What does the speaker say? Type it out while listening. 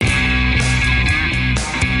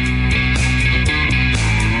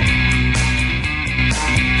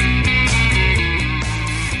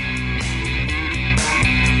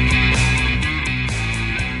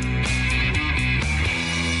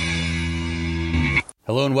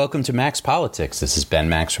Hello and welcome to Max Politics. This is Ben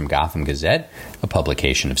Max from Gotham Gazette, a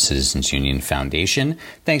publication of Citizens Union Foundation.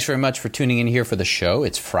 Thanks very much for tuning in here for the show.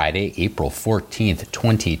 It's Friday, April 14th,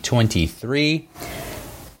 2023.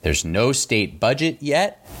 There's no state budget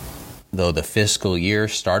yet, though the fiscal year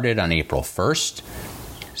started on April 1st.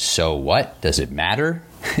 So what? Does it matter?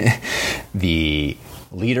 The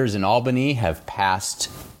leaders in Albany have passed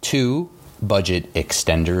two budget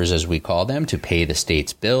extenders, as we call them, to pay the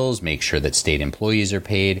state's bills, make sure that state employees are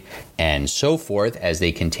paid, and so forth as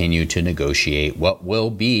they continue to negotiate what will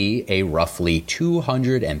be a roughly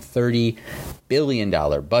 $230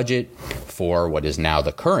 billion budget for what is now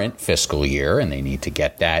the current fiscal year, and they need to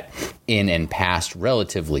get that in and passed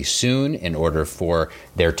relatively soon in order for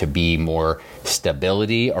there to be more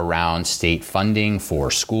stability around state funding for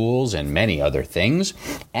schools and many other things.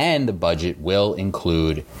 And the budget will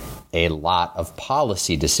include a lot of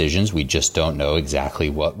policy decisions. We just don't know exactly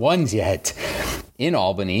what ones yet. In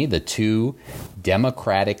Albany, the two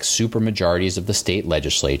Democratic supermajorities of the state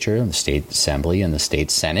legislature, the state assembly and the state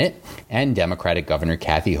senate, and Democratic Governor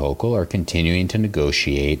Kathy Hochul are continuing to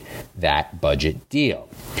negotiate that budget deal.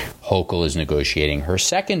 Hochul is negotiating her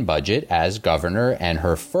second budget as governor and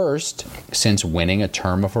her first since winning a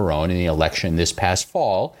term of her own in the election this past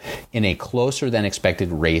fall in a closer than expected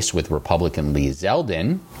race with Republican Lee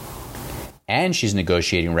Zeldin. And she's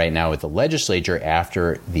negotiating right now with the legislature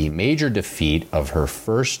after the major defeat of her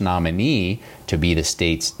first nominee to be the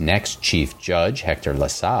state's next chief judge, Hector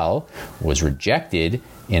LaSalle, was rejected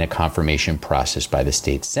in a confirmation process by the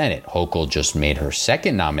state Senate. Hochul just made her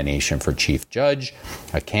second nomination for chief judge,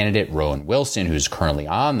 a candidate, Rowan Wilson, who's currently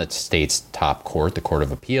on the state's top court, the Court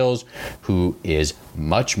of Appeals, who is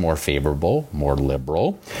much more favorable, more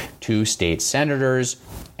liberal, to state senators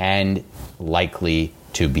and likely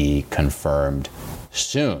to be confirmed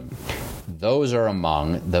soon. Those are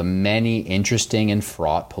among the many interesting and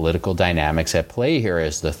fraught political dynamics at play here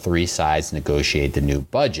as the three sides negotiate the new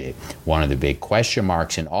budget. One of the big question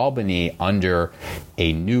marks in Albany under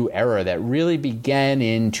a new era that really began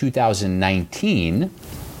in 2019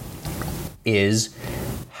 is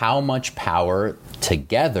how much power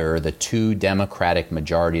together the two Democratic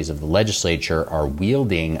majorities of the legislature are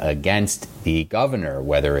wielding against the governor,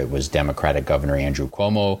 whether it was Democratic Governor Andrew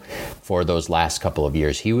Cuomo for those last couple of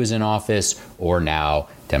years he was in office, or now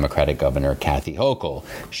Democratic Governor Kathy Hochul.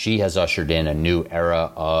 She has ushered in a new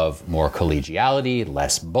era of more collegiality,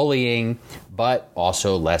 less bullying, but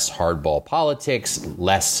also less hardball politics,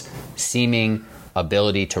 less seeming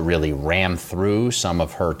ability to really ram through some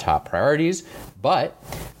of her top priorities. But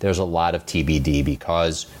there's a lot of TBD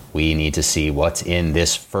because we need to see what's in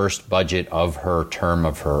this first budget of her term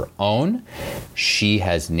of her own. She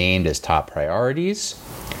has named as top priorities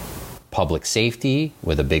public safety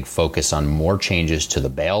with a big focus on more changes to the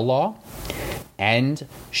bail law. And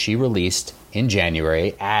she released in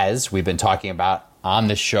January, as we've been talking about on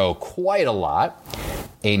the show quite a lot,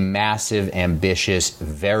 a massive, ambitious,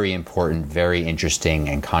 very important, very interesting,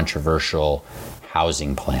 and controversial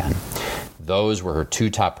housing plan. Those were her two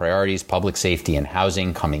top priorities, public safety and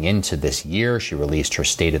housing, coming into this year. She released her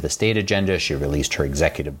State of the State agenda. She released her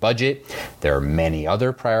executive budget. There are many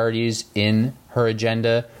other priorities in her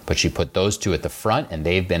agenda, but she put those two at the front, and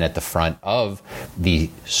they've been at the front of the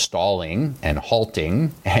stalling and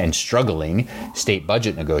halting and struggling state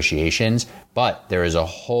budget negotiations. But there is a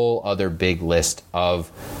whole other big list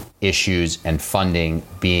of issues and funding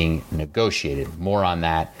being negotiated. More on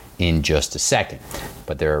that in just a second.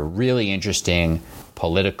 But there are really interesting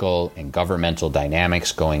political and governmental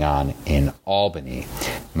dynamics going on in Albany.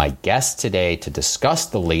 My guests today to discuss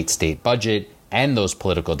the late state budget and those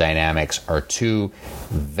political dynamics are two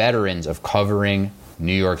veterans of covering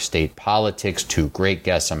New York State politics, two great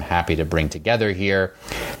guests I'm happy to bring together here.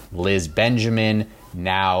 Liz Benjamin,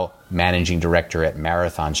 now managing director at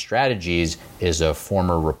Marathon Strategies, is a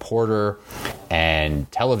former reporter and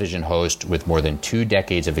television host with more than 2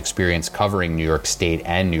 decades of experience covering New York State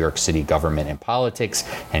and New York City government and politics.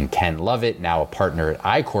 And Ken Lovett, now a partner at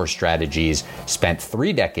iCore Strategies, spent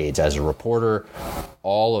 3 decades as a reporter,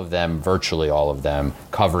 all of them, virtually all of them,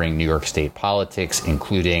 covering New York State politics,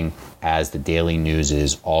 including as the Daily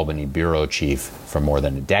News' Albany bureau chief for more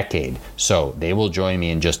than a decade. So they will join me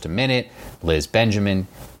in just a minute. Liz Benjamin,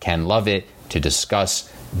 Ken Lovett, to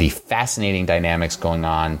discuss the fascinating dynamics going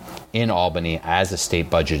on in Albany as the state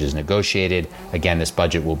budget is negotiated. Again, this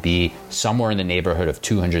budget will be somewhere in the neighborhood of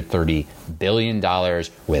 $230 billion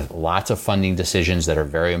with lots of funding decisions that are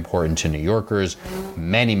very important to New Yorkers,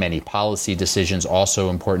 many policy decisions also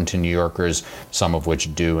important to New Yorkers, some of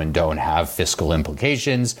which do and don't have fiscal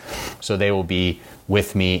implications. So they will be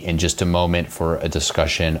with me in just a moment for a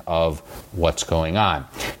discussion of what's going on.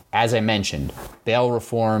 As I mentioned, bail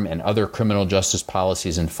reform and other criminal justice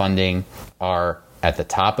policies and funding are at the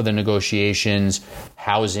top of the negotiations.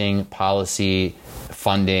 Housing policy,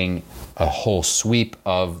 funding, a whole sweep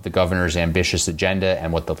of the governor's ambitious agenda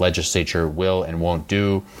and what the legislature will and won't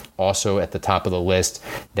do, also at the top of the list.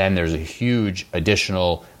 Then there's a huge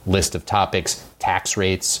additional list of topics: tax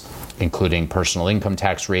rates, including personal income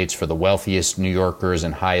tax rates for the wealthiest New Yorkers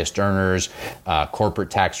and highest earners,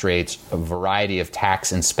 corporate tax rates, a variety of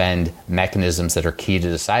tax and spend mechanisms that are key to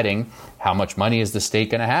deciding how much money is the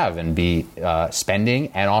state going to have and be spending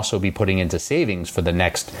and also be putting into savings for the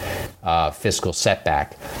next fiscal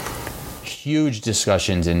setback. Huge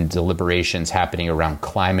discussions and deliberations happening around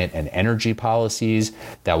climate and energy policies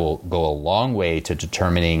that will go a long way to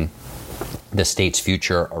determining the state's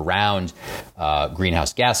future around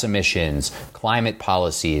greenhouse gas emissions, climate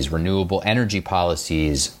policies, renewable energy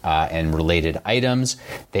policies, and related items.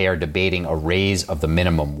 They are debating a raise of the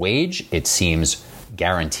minimum wage. It seems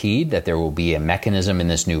guaranteed that there will be a mechanism in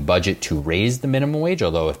this new budget to raise the minimum wage,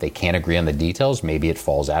 although if they can't agree on the details, maybe it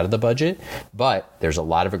falls out of the budget. But there's a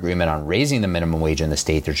lot of agreement on raising the minimum wage in the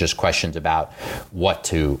state. There's just questions about what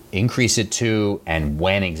to increase it to and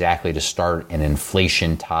when exactly to start an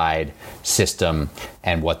inflation-tied system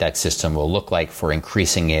and what that system will look like for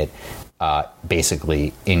increasing it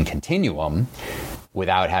basically in continuum,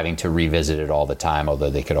 without having to revisit it all the time, although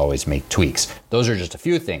they could always make tweaks. Those are just a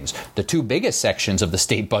few things. The two biggest sections of the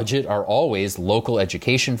state budget are always local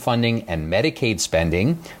education funding and Medicaid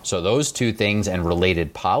spending. So those two things and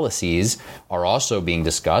related policies are also being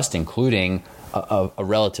discussed, including a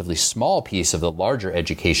relatively small piece of the larger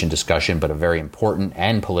education discussion, but a very important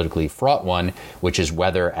and politically fraught one, which is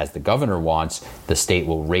whether, as the governor wants, the state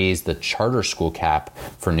will raise the charter school cap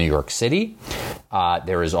for New York City.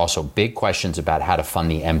 There is also big questions about how to fund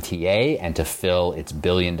the MTA and to fill its $1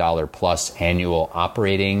 billion plus annual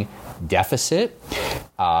operating deficit,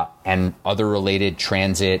 and other related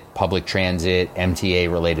transit, public transit, MTA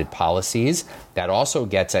related policies. That also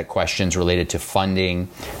gets at questions related to funding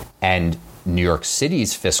and New York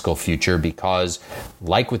City's fiscal future, because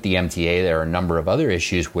like with the MTA, there are a number of other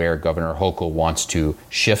issues where Governor Hochul wants to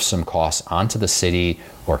shift some costs onto the city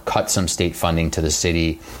or cut some state funding to the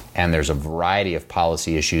city. And there's a variety of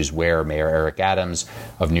policy issues where Mayor Eric Adams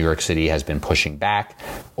of New York City has been pushing back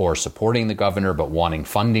or supporting the governor, but wanting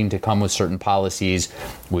funding to come with certain policies.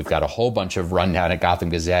 We've got a whole bunch of rundown at Gotham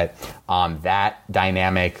Gazette on that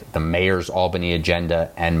dynamic, the mayor's Albany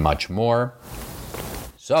agenda, and much more.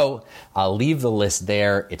 So I'll leave the list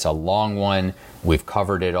there. It's a long one. We've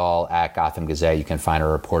covered it all at Gotham Gazette. You can find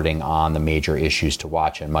our reporting on the major issues to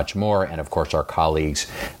watch and much more. And of course, our colleagues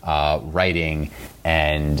writing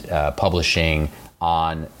and publishing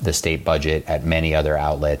on the state budget at many other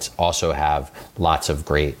outlets also have lots of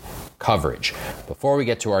great coverage. Before we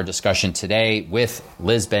get to our discussion today with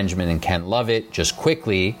Liz Benjamin and Ken Lovett, just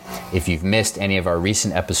quickly, if you've missed any of our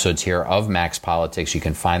recent episodes here of Max Politics, you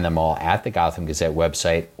can find them all at the Gotham Gazette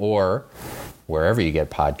website or wherever you get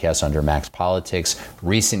podcasts under Max Politics.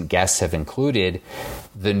 Recent guests have included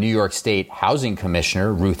the New York State Housing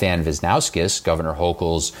Commissioner, Ruth Ann Wisniewskis, Governor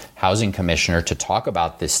Hochul's housing commissioner, to talk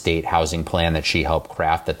about this state housing plan that she helped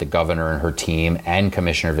craft, that the governor and her team and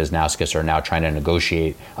Commissioner Wisniewskis are now trying to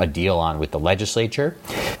negotiate a deal on with the legislature.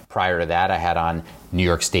 Prior to that, I had on New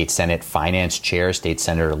York State Senate Finance Chair, State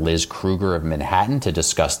Senator Liz Krueger of Manhattan, to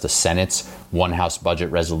discuss the Senate's one-house budget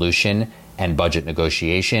resolution and budget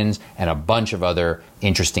negotiations, and a bunch of other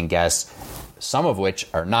interesting guests, some of which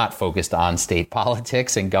are not focused on state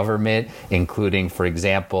politics and government, including, for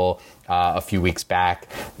example, a few weeks back,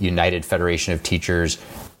 United Federation of Teachers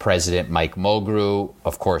President Mike Mulgrew,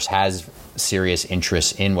 of course, has serious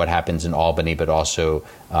interests in what happens in Albany, but also,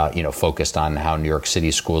 focused on how New York City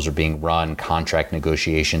schools are being run, contract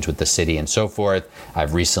negotiations with the city, and so forth.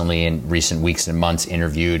 I've recently, in recent weeks and months,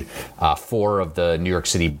 interviewed 4 of the New York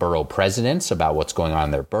City borough presidents about what's going on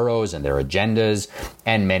in their boroughs and their agendas,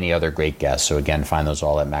 and many other great guests. So again, find those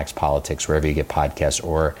all at Max Politics, wherever you get podcasts,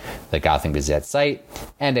 or the Gotham Gazette site.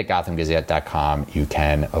 And at GothamGazette.com, you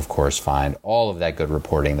can, of course, find all of that good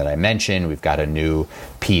reporting that I mentioned. We've got a new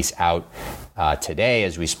piece out today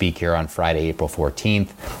as we speak here on Friday, April 14th,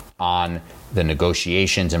 on the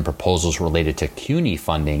negotiations and proposals related to CUNY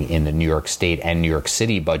funding in the New York State and New York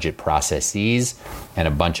City budget processes, and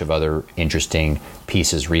a bunch of other interesting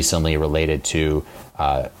pieces recently related to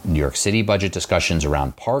New York City budget discussions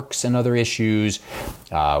around parks and other issues.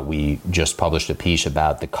 We just published a piece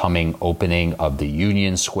about the coming opening of the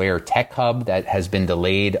Union Square Tech Hub that has been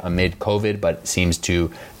delayed amid COVID, but seems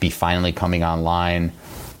to be finally coming online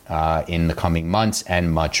in the coming months,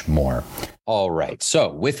 and much more. All right.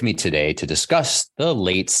 So with me today to discuss the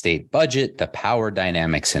late state budget, the power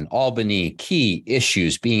dynamics in Albany, key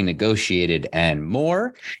issues being negotiated, and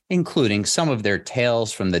more, including some of their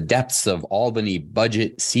tales from the depths of Albany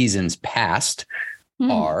budget seasons past,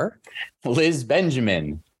 are Liz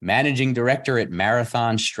Benjamin, Managing Director at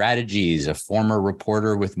Marathon Strategies, a former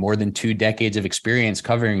reporter with more than 2 decades of experience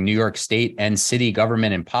covering New York State and city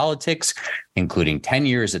government and politics, including 10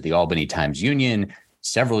 years at the Albany Times-Union,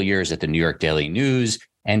 several years at the New York Daily News,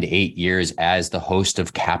 and 8 years as the host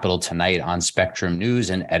of Capital Tonight on Spectrum News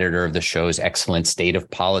and editor of the show's excellent State of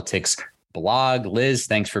Politics blog. Liz,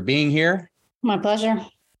 thanks for being here. My pleasure.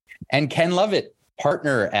 And Ken Lovett,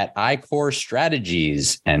 partner at iCore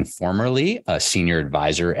Strategies and formerly a senior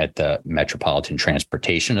advisor at the Metropolitan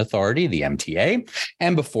Transportation Authority, the MTA.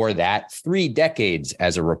 And before that, 3 decades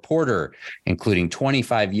as a reporter, including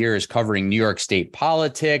 25 years covering New York State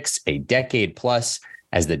politics, a decade plus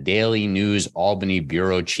as the Daily News Albany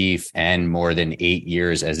bureau chief, and more than 8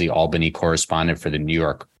 years as the Albany correspondent for the New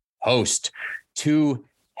York Post. 2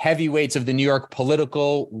 heavyweights of the New York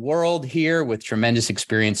political world here with tremendous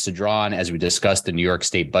experience to draw on as we discuss the New York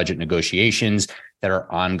State budget negotiations that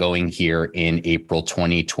are ongoing here in April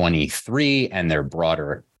 2023 and their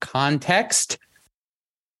broader context.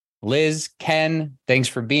 Liz, Ken, thanks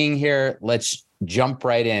for being here. Let's jump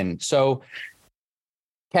right in. So,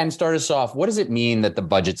 Ken, start us off. What does it mean that the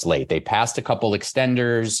budget's late? They passed a couple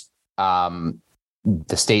extenders.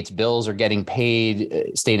 The state's bills are getting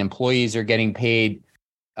paid. State employees are getting paid.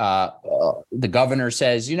 The governor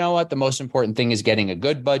says, you know what, the most important thing is getting a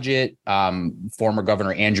good budget. Former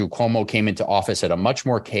Governor Andrew Cuomo came into office at a much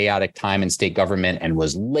more chaotic time in state government and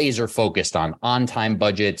was laser focused on on-time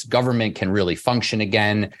budgets. Government can really function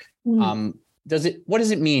again. What does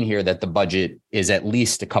it mean here that the budget is at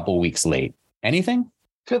least a couple weeks late? Anything?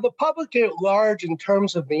 To the public at large, in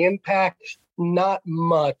terms of the impact, not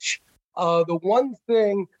much. The one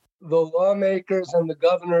thing the lawmakers and the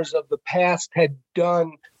governors of the past had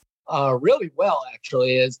done really well,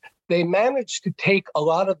 actually, is they managed to take a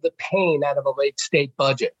lot of the pain out of a late state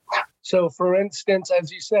budget. So, for instance,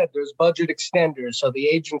 as you said, there's budget extenders. So the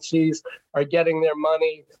agencies are getting their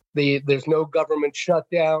money. There's no government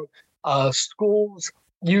shutdown. Schools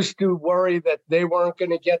used to worry that they weren't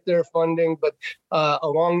going to get their funding, but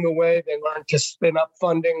along the way, they learned to spin up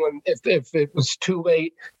funding when if it was too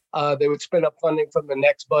late. They would spin up funding from the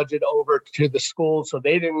next budget over to the schools so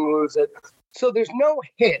they didn't lose it. So there's no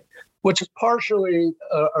hit, which is partially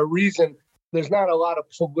a reason there's not a lot of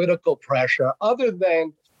political pressure other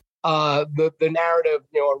than the narrative,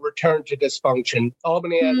 a return to dysfunction.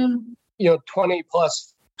 Albany had, 20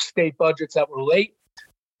 plus state budgets that were late.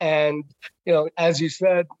 And, as you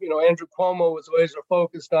said, Andrew Cuomo was laser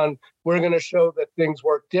focused on we're going to show that things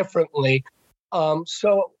work differently. But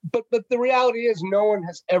the reality is no one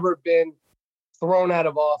has ever been thrown out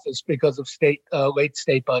of office because of late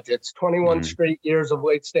state budgets. 21 straight years of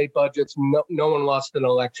late state budgets. No one lost an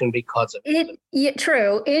election because of it.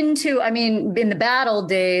 True. In the bad old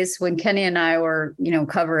days when Kenny and I were,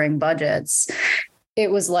 covering budgets, it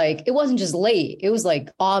was like, it wasn't just late. It was like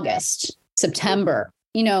August, September,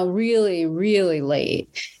 really, really late.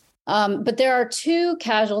 But there are 2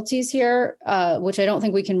 casualties here, which I don't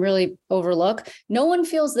think we can really overlook. No one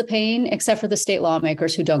feels the pain except for the state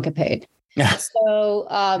lawmakers who don't get paid. So,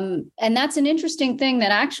 and that's an interesting thing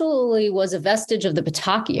that actually was a vestige of the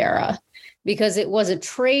Pataki era, because it was a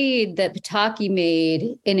trade that Pataki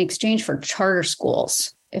made in exchange for charter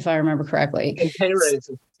schools, if I remember correctly. And pay raises.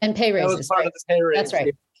 That was part of the pay raises. That's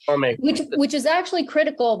right. Which is actually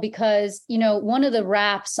critical because, one of the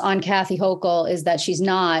raps on Kathy Hochul is that she's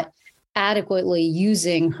not adequately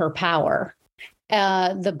using her power.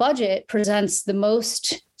 The budget presents the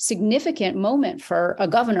most significant moment for a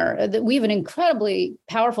governor. We have an incredibly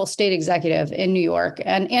powerful state executive in New York,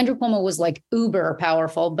 and Andrew Cuomo was like uber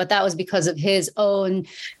powerful, but that was because of his own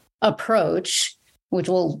approach, which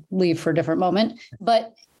we'll leave for a different moment.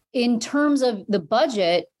 But in terms of the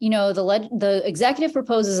budget, the executive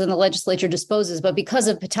proposes and the legislature disposes, but because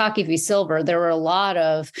of Pataki v. Silver, there were a lot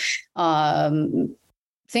of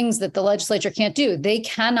things that the legislature can't do. They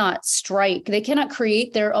cannot strike. They cannot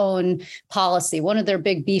create their own policy. One of their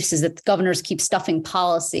big beefs is that the governors keep stuffing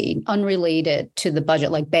policy unrelated to the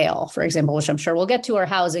budget, like bail, for example, which I'm sure we'll get to, or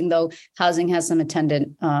housing, though housing has some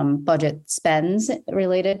attendant budget spends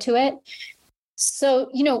related to it. So,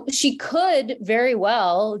 she could very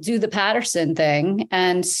well do the Patterson thing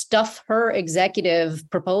and stuff her executive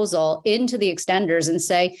proposal into the extenders and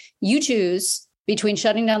say, you choose between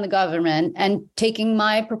shutting down the government and taking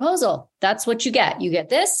my proposal. That's what you get. You get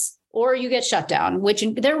this or you get shut down, which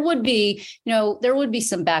there would be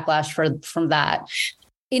some backlash from that.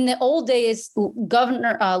 In the old days,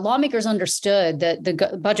 lawmakers understood that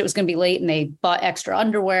the budget was going to be late, and they bought extra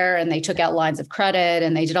underwear and they took out lines of credit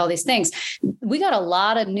and they did all these things. We got a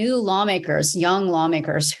lot of new lawmakers, young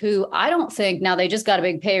lawmakers, who I don't think, now they just got a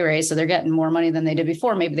big pay raise, so they're getting more money than they did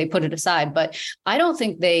before. Maybe they put it aside, but I don't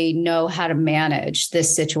think they know how to manage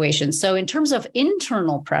this situation. So in terms of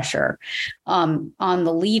internal pressure on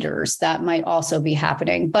the leaders, that might also be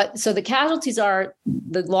happening. But so the casualties are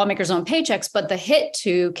the lawmakers' own paychecks, but the hit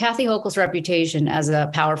to Kathy Hochul's reputation as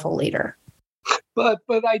a powerful leader. But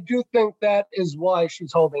I do think that is why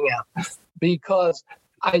she's holding out, because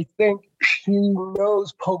I think she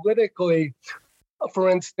knows politically, for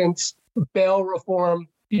instance, bail reform,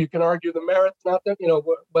 you can argue the merits, not that,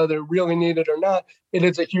 whether really needed or not, it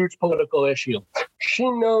is a huge political issue. She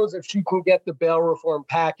knows if she can get the bail reform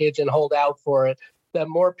package and hold out for it, that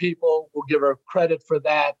more people will give her credit for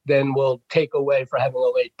that than will take away for having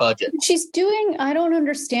a late budget. I don't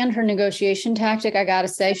understand her negotiation tactic, I got to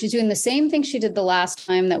say. She's doing the same thing she did the last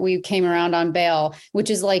time that we came around on bail, which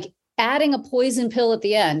is like adding a poison pill at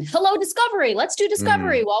the end. Hello, Discovery. Let's do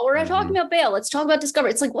Discovery. While we're talking about bail, let's talk about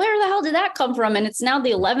Discovery. It's like, where the hell did that come from? And it's now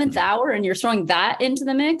the 11th hour and you're throwing that into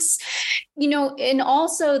the mix. And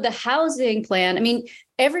also the housing plan. I mean,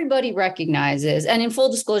 everybody recognizes, and in full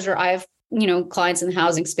disclosure, I've clients in the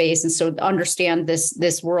housing space, and so understand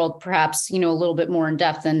this world perhaps, a little bit more in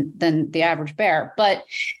depth than the average bear. But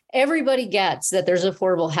everybody gets that there's an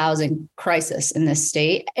affordable housing crisis in this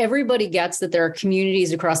state. Everybody gets that there are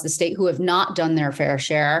communities across the state who have not done their fair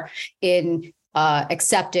share in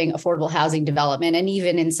accepting affordable housing development, and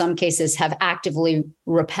even in some cases have actively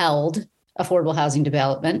repelled affordable housing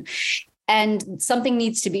development. And something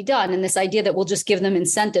needs to be done. And this idea that we'll just give them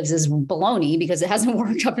incentives is baloney, because it hasn't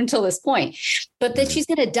worked up until this point. But that she's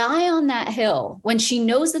going to die on that hill when she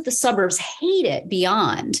knows that the suburbs hate it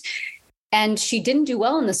beyond. And she didn't do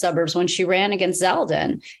well in the suburbs when she ran against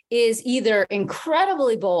Zeldin, is either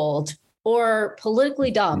incredibly bold or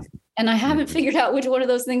politically dumb. And I haven't figured out which one of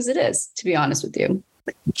those things it is, to be honest with you.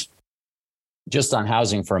 Just on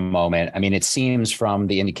housing for a moment, I mean, it seems from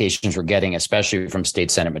the indications we're getting, especially from State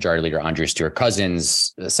Senate Majority Leader Andrea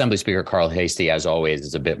Stewart-Cousins, Assembly Speaker Carl Hastie, as always,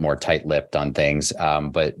 is a bit more tight-lipped on things.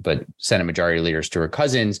 But Senate Majority Leader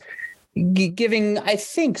Stewart-Cousins giving, I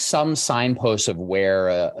think, some signposts of where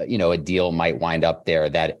a deal might wind up there,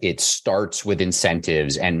 that it starts with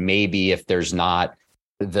incentives, and maybe if there's not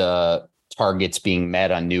the targets being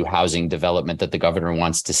met on new housing development that the governor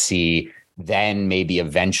wants to see, then maybe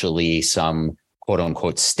eventually some quote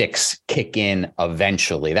unquote sticks kick in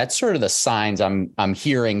eventually. That's sort of the signs I'm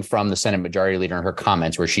hearing from the Senate Majority Leader in her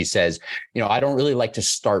comments, where she says, I don't really like to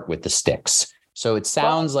start with the sticks. So it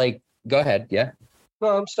sounds like, go ahead. Yeah.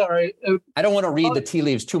 No, I'm sorry. I don't want to read the tea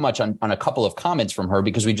leaves too much on a couple of comments from her,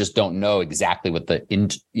 because we just don't know exactly what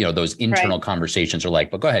those internal conversations are like.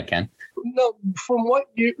 But go ahead, Ken. No, from what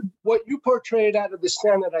you portrayed out of the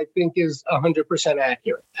Senate, I think is 100%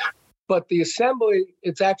 accurate. But the Assembly,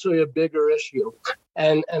 it's actually a bigger issue.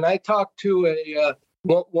 And I talked to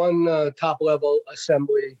one top-level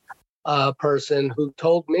Assembly person who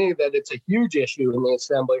told me that it's a huge issue in the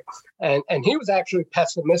Assembly. And he was actually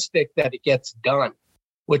pessimistic that it gets done,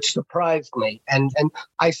 which surprised me. And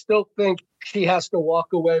I still think she has to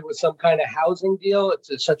walk away with some kind of housing deal.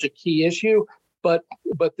 It's such a key issue. But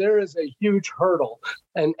there is a huge hurdle.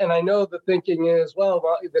 And I know the thinking is, well,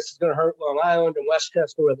 this is going to hurt Long Island and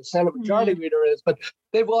Westchester, where the Senate Majority Leader is. But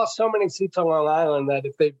they've lost so many seats on Long Island that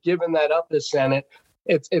if they've given that up to Senate,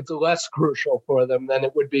 it's less crucial for them than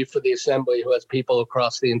it would be for the Assembly, who has people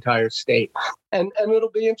across the entire state. And it'll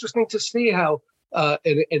be interesting to see how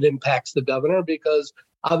it impacts the governor, because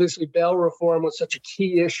obviously bail reform was such a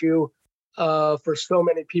key issue for so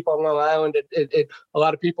many people on Long Island. A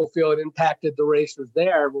lot of people feel it impacted the races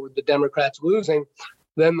there with the Democrats losing.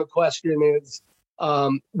 Then the question is,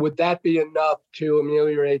 would that be enough to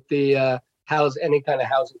ameliorate the any kind of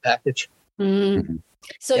housing package? Mm-hmm.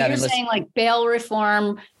 So you're saying like bail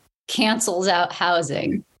reform cancels out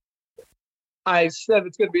housing? I said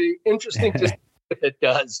it's going to be interesting to It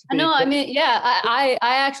does. No, I mean, yeah, I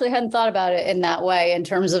actually hadn't thought about it in that way in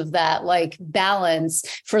terms of that like balance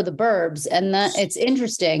for the burbs. And that it's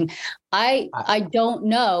interesting. I don't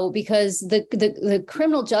know because the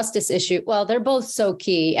criminal justice issue, well, they're both so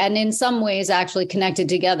key and in some ways actually connected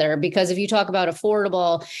together, because if you talk about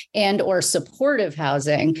affordable and or supportive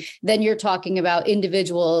housing, then you're talking about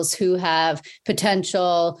individuals who have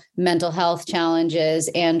potential mental health challenges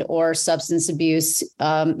and or substance abuse,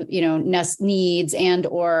 needs and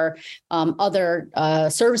or other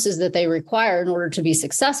services that they require in order to be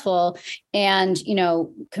successful. And,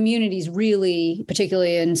 communities really,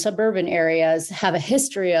 particularly in suburban areas, have a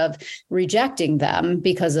history of rejecting them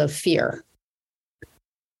because of fear.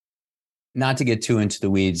 Not to get too into the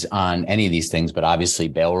weeds on any of these things, but obviously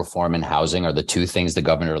bail reform and housing are the two things the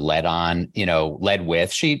governor led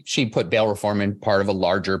with. She put bail reform in part of a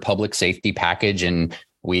larger public safety package. And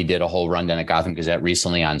we did a whole rundown at Gotham Gazette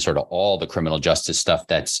recently on sort of all the criminal justice stuff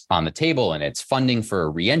that's on the table, and it's funding for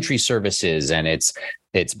reentry services, and it's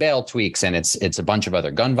bail tweaks, and it's a bunch of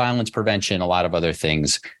other gun violence prevention, a lot of other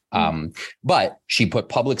things. But she put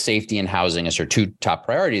public safety and housing as her two top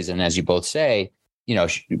priorities. And as you both say,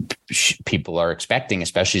 people are expecting,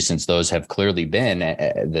 especially since those have clearly been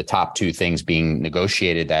the top two things being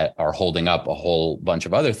negotiated that are holding up a whole bunch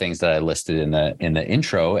of other things that I listed in the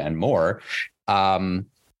intro and more,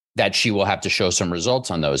 that she will have to show some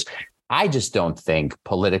results on those. I just don't think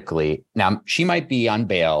politically, now she might be on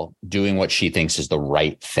bail doing what she thinks is the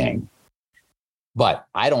right thing. But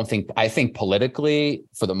I think politically,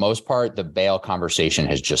 for the most part, the bail conversation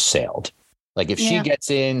has just sailed. Like if she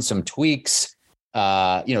gets in some tweaks,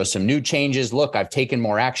 some new changes, look, I've taken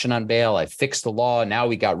more action on bail, I've fixed the law, now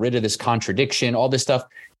we got rid of this contradiction, all this stuff.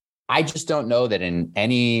 I just don't know that in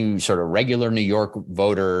any sort of regular New York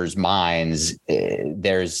voters' minds,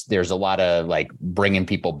 there's a lot of like bringing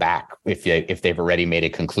people back if they've already made a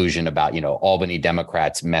conclusion about, Albany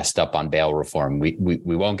Democrats messed up on bail reform. We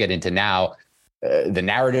won't get into now the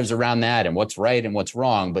narratives around that and what's right and what's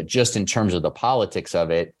wrong. But just in terms of the politics of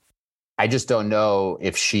it, I just don't know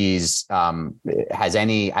if she's has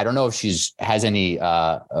any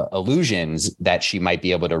illusions that she might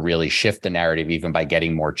be able to really shift the narrative even by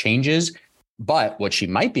getting more changes. But what she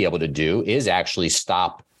might be able to do is actually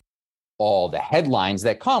stop all the headlines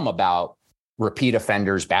that come about repeat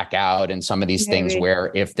offenders back out and some of these things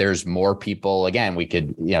where if there's more people, again, we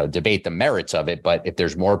could, debate the merits of it. But if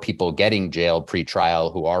there's more people getting jailed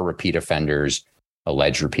pre-trial who are repeat offenders,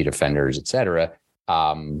 alleged repeat offenders, et cetera,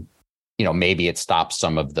 maybe it stops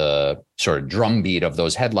some of the sort of drumbeat of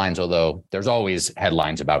those headlines, although there's always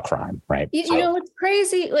headlines about crime, right? What's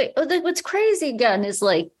crazy? What's crazy again is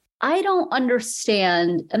like, I don't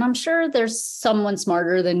understand, and I'm sure there's someone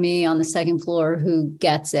smarter than me on the second floor who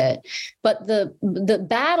gets it, but the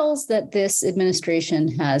battles that this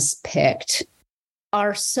administration has picked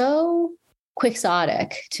are so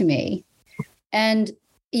quixotic to me. And,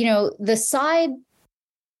 the side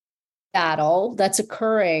battle that's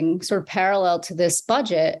occurring sort of parallel to this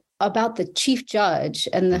budget about the chief judge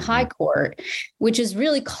and the high court, which is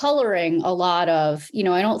really coloring a lot of,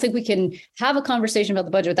 I don't think we can have a conversation about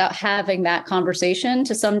the budget without having that conversation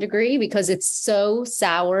to some degree, because it's so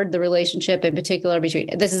soured the relationship in particular between,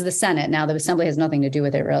 this is the Senate now, the Assembly has nothing to do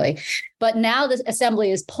with it really. But now the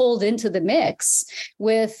Assembly is pulled into the mix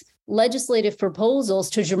with legislative proposals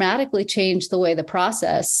to dramatically change the way the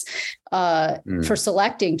process for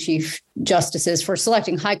selecting chief justices, for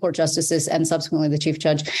selecting high court justices, and subsequently the chief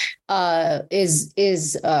judge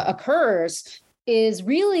occurs, is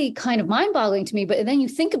really kind of mind-boggling to me. But then you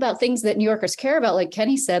think about things that New Yorkers care about, like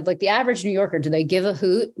Kenny said, like the average New Yorker, do they give a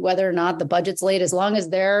hoot whether or not the budget's late, as long as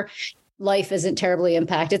their life isn't terribly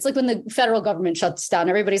impacted? It's like when the federal government shuts down,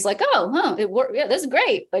 everybody's like, this is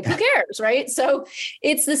great. Like, who cares, right? So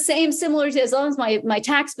it's the same, similar to, as long as my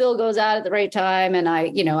tax bill goes out at the right time and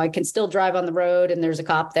I can still drive on the road and there's a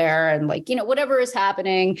cop there and whatever is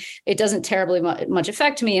happening, it doesn't terribly much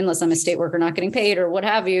affect me unless I'm a state worker not getting paid or what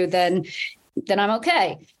have you, then I'm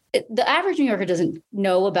okay. The average New Yorker doesn't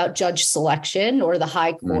know about judge selection or the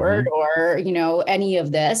high court or, any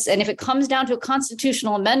of this. And if it comes down to a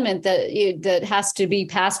constitutional amendment that has to be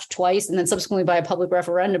passed twice and then subsequently by a public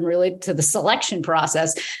referendum related to the selection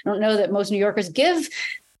process, I don't know that most New Yorkers give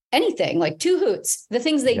anything, like two hoots. The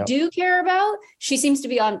things they do care about, she seems to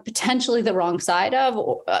be on potentially the wrong side of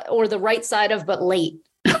or the right side of, but late.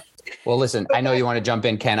 Well, listen, I know you want to jump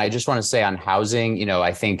in, Ken. I just want to say on housing,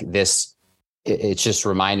 I think it's just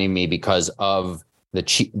reminding me because of the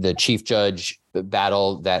chief judge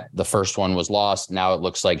battle, that the first one was lost. Now it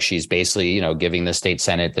looks like she's basically, giving the state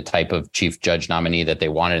Senate the type of chief judge nominee that they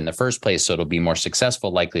wanted in the first place. So it'll be more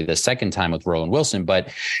successful, likely the second time with Rowan Wilson. But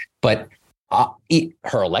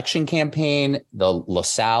her election campaign, the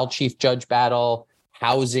LaSalle chief judge battle,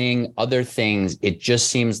 housing, other things, it just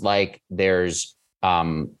seems like there's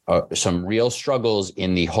some real struggles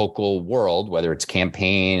in the Hochul world, whether it's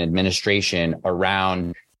campaign, administration,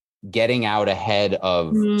 around getting out ahead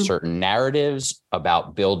of certain narratives,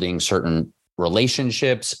 about building certain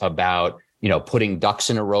relationships, about, putting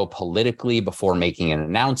ducks in a row politically before making an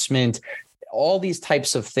announcement. All these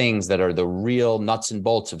types of things that are the real nuts and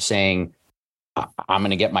bolts of saying, I'm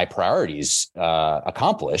going to get my priorities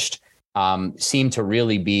accomplished, seem to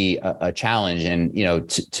really be a challenge. And,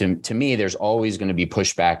 to me, there's always going to be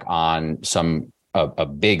pushback on a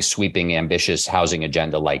big, sweeping, ambitious housing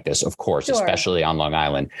agenda like this, of course, Sure. especially on Long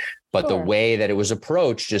Island. But the way that it was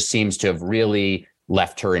approached just seems to have really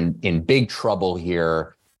left her in big trouble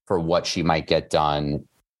here for what she might get done.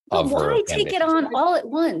 But why take it on all at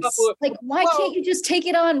once? Like, why can't you just take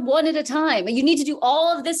it on one at a time? You need to do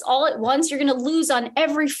all of this all at once. You're going to lose on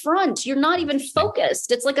every front. You're not even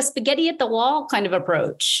focused. It's like a spaghetti at the wall kind of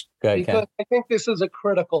approach. Because I think this is a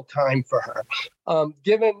critical time for her.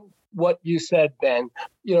 Given what you said, Ben,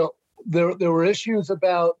 there were issues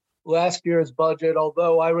about last year's budget,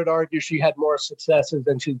 although I would argue she had more successes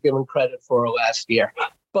than she's given credit for last year.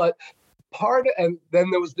 But and then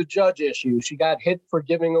there was the judge issue. She got hit for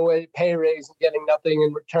giving away pay raise and getting nothing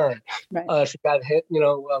in return. Right. She got hit,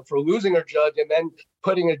 for losing her judge and then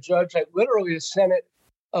putting a judge. Literally, a Senate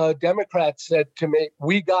Democrat said to me,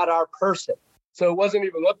 "We got our person." So it wasn't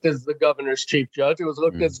even looked as the governor's chief judge. It was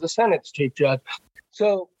looked as the Senate's chief judge.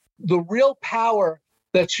 So the real power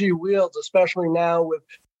that she wields, especially now with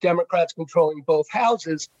Democrats controlling both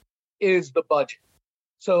houses, is the budget.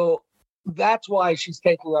 So that's why she's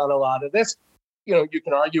taking on a lot of this. You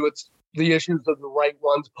can argue it's the issues of the right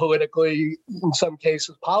ones politically, in some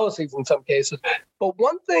cases, policies in some cases. But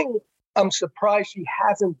one thing I'm surprised she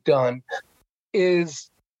hasn't done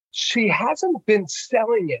is she hasn't been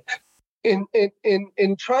selling it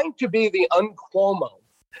in trying to be the un-Cuomo.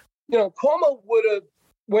 Cuomo would have,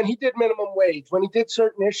 when he did minimum wage, when he did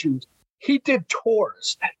certain issues, he did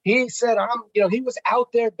tours. He said, he was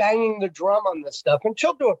out there banging the drum on this stuff. And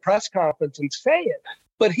she'll do a press conference and say it.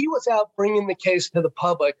 But he was out bringing the case to the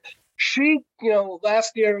public. She,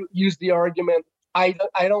 last year used the argument, I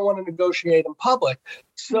don't want to negotiate in public.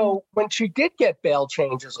 So when she did get bail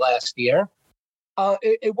changes last year,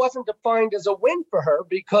 it wasn't defined as a win for her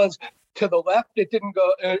because to the left, it didn't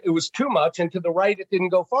go, it was too much. And to the right, it didn't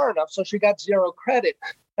go far enough. So she got zero credit.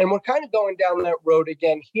 And we're kind of going down that road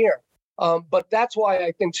again here. But that's why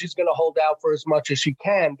I think she's going to hold out for as much as she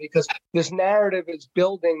can, because this narrative is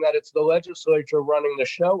building that it's the legislature running the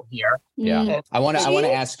show here. Yeah. And I want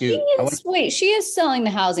to ask you. She is selling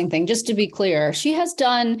the housing thing, just to be clear. She's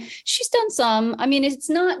done some. I mean, it's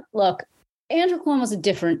not, look, Andrew Cuomo was a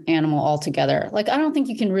different animal altogether. I don't think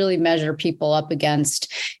you can really measure people up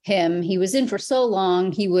against him. He was in for so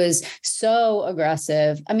long. He was so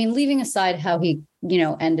aggressive. I mean, leaving aside how he,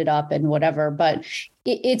 ended up and whatever, but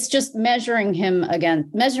it's just measuring him again,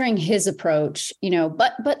 measuring his approach,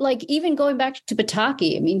 but even going back to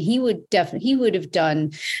Pataki, I mean, he would have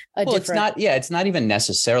done a different. It's not even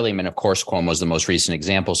necessarily, I mean, of course, Cuomo is the most recent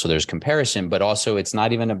example. So there's comparison, but also it's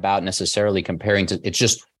not even about necessarily comparing to, it's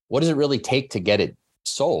just, what does it really take to get it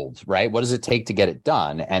sold, right? What does it take to get it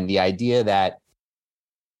done? And the idea that,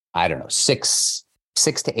 I don't know, six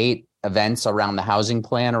to eight events around the housing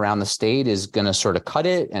plan around the state is going to sort of cut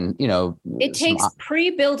it. And, it takes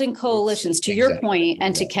pre-building coalitions, to your point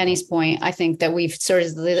and to Kenny's point. I think that we've sort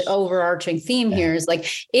of the overarching theme here is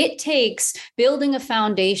it takes building a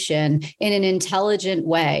foundation in an intelligent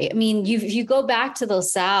way. I mean, you go back to the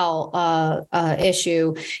LaSalle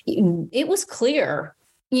issue, it was clear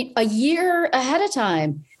a year ahead of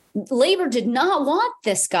time. Labor did not want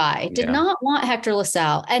this guy, did not want Hector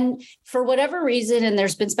LaSalle. And for whatever reason, and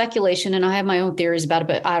there's been speculation, and I have my own theories about it,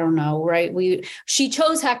 but I don't know, right? She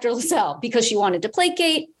chose Hector LaSalle because she wanted to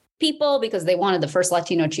placate people, because they wanted the first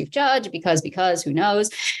Latino chief judge, because who knows?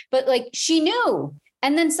 But she knew.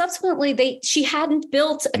 And then subsequently, she hadn't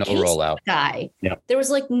built a case for the guy. Yep. There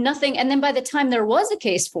was nothing. And then by the time there was a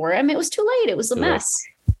case for him, it was too late. It was a mess.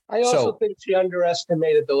 I also think she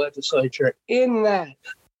underestimated the legislature in that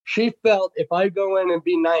she felt if I go in and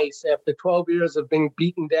be nice after 12 years of being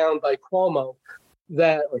beaten down by Cuomo,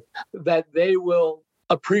 that they will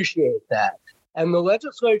appreciate that. And the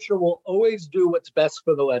legislature will always do what's best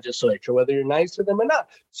for the legislature, whether you're nice to them or not.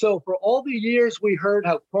 So for all the years we heard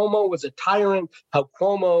how Cuomo was a tyrant, how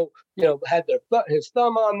Cuomo, had his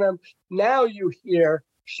thumb on them. Now you hear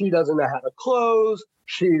she doesn't know how to close.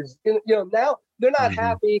 She's, now they're not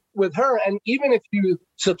happy with her. And even if you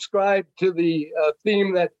subscribe to the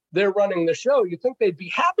theme that they're running the show, you think they'd be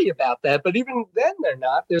happy about that. But even then, they're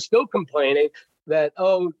not. They're still complaining that,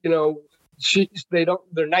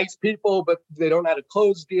 they're nice people, but they don't know how to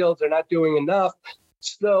close deals. They're not doing enough.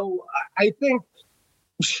 So I think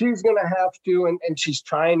she's going to have to, and she's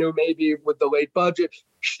trying to, maybe with the late budget,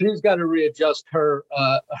 she's got to readjust her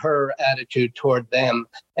attitude toward them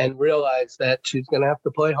and realize that she's going to have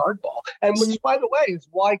to play hardball. And which, by the way, is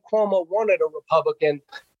why Cuomo wanted a Republican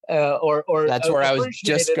or that's where I was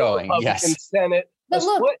just going. Yes, Senate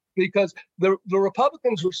split, because the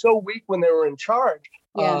Republicans were so weak when they were in charge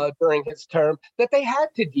during his term that they had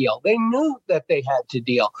to deal. They knew that they had to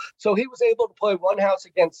deal. So he was able to play one house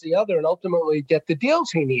against the other and ultimately get the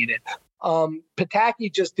deals he needed.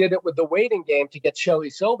 Pataki just did it with the waiting game to get Shelley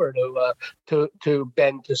Silver to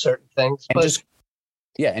bend to certain things.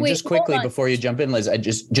 Just quickly before you jump in, Liz, I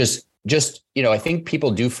just I think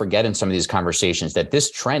people do forget in some of these conversations that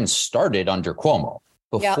this trend started under Cuomo.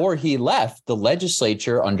 Before he left, the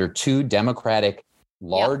legislature under two Democratic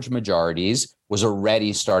large majorities was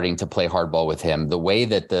already starting to play hardball with him. The way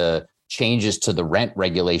that the changes to the rent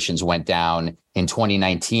regulations went down in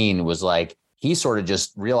 2019 was like, he sort of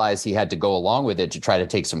just realized he had to go along with it to try to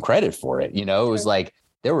take some credit for it. It was like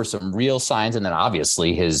there were some real signs. And then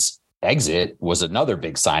obviously his exit was another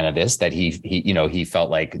big sign of this, that he felt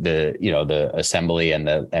like the assembly and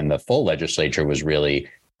the full legislature was really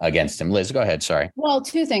against him. Liz, go ahead. Sorry. Well,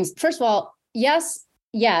 two things. First of all, yes,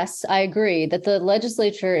 I agree that the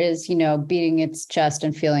legislature is, beating its chest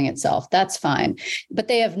and feeling itself. That's fine. But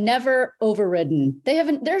they have never overridden. There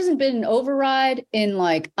hasn't been an override in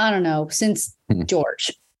since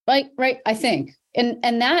George. Right. I think.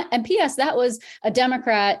 And P.S. that was a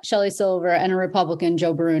Democrat, Shelley Silver, and a Republican,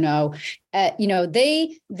 Joe Bruno.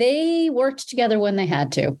 They worked together when they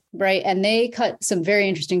had to, right? And they cut some very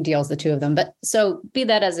interesting deals, the two of them. But so be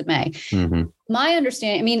that as it may, my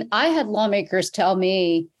understanding, I had lawmakers tell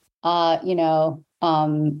me,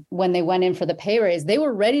 when they went in for the pay raise, they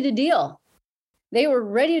were ready to deal. They were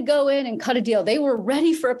ready to go in and cut a deal. They were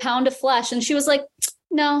ready for a pound of flesh. And she was like,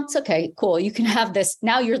 no, it's okay. Cool. You can have this.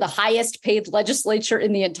 Now you're the highest paid legislature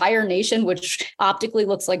in the entire nation, which optically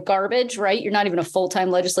looks like garbage, right? You're not even a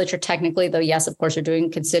full-time legislature technically, though. Yes, of course, you're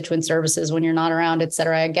doing constituent services when you're not around, et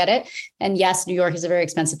cetera. I get it. And yes, New York is a very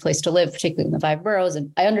expensive place to live, particularly in the 5 boroughs.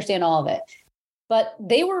 And I understand all of it. But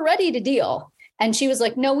they were ready to deal. And she was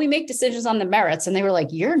like, no, we make decisions on the merits. And they were like,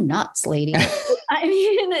 you're nuts, lady.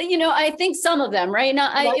 I think some of them, right?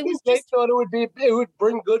 Now, they thought it would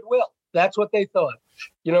bring goodwill. That's what they thought.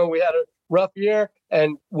 We had a rough year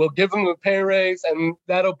and we'll give them a pay raise and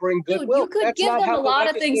that'll bring goodwill. You could give them a lot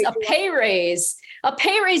of things. A pay raise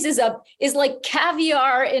is like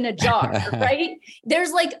caviar in a jar, right?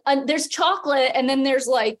 There's there's chocolate and then there's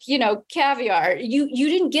caviar. You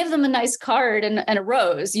didn't give them a nice card and a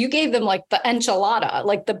rose. You gave them the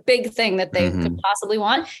enchilada, the big thing that they could possibly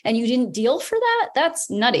want. And you didn't deal for that. That's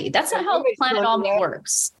nutty. That's not how Planet Omni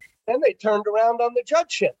works. Then they turned around on the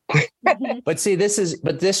judgeship. But see,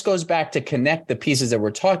 this goes back to connect the pieces that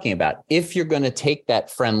we're talking about. If you're going to take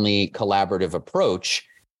that friendly, collaborative approach,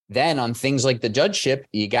 then on things like the judgeship,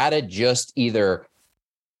 you got to just either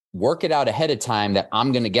work it out ahead of time that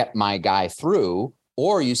I'm going to get my guy through,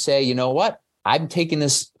 or you say, you know what? I'm taking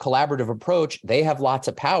this collaborative approach. They have lots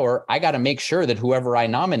of power. I got to make sure that whoever I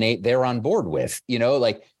nominate, they're on board with.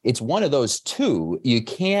 It's one of those two. You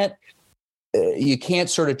can't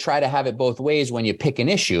sort of try to have it both ways when you pick an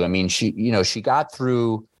issue. She got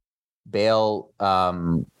through bail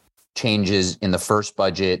changes in the first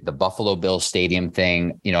budget, the Buffalo Bills stadium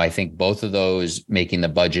thing. I think both of those making the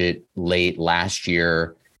budget late last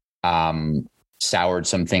year soured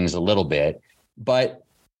some things a little bit. But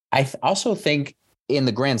I also think in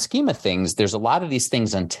the grand scheme of things, there's a lot of these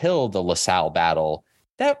things until the LaSalle battle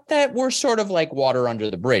that were sort of like water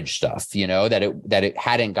under the bridge stuff, that it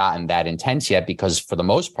hadn't gotten that intense yet, because for the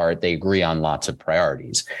most part, they agree on lots of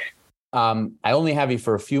priorities. I only have you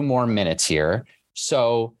for a few more minutes here.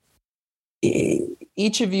 So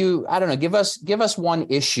each of you, I don't know, give us one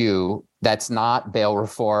issue that's not bail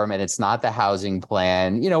reform and it's not the housing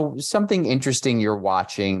plan, something interesting you're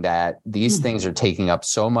watching that these things are taking up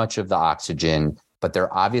so much of the oxygen, but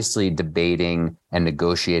they're obviously debating and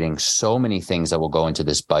negotiating so many things that will go into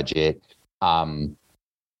this budget.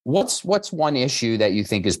 What's one issue that you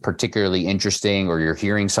think is particularly interesting, or you're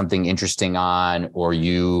hearing something interesting on, or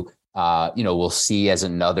you will see as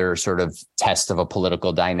another sort of test of a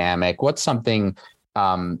political dynamic? What's something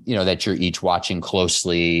that you're each watching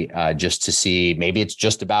closely, just to see? Maybe it's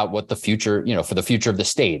just about what the future, for the future of the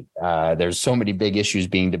state. There's so many big issues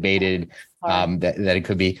being debated that it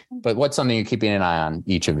could be. But what's something you're keeping an eye on,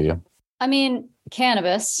 each of you? I mean,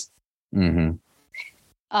 cannabis. Mm-hmm.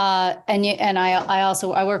 And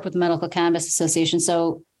I work with the Medical Cannabis Association,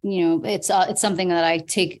 so it's something that I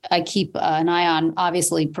keep an eye on,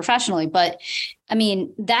 obviously professionally. But I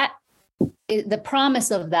mean, the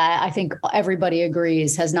promise of that, I think everybody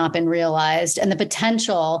agrees, has not been realized, and the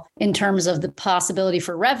potential in terms of the possibility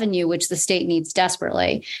for revenue, which the state needs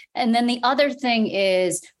desperately. And then the other thing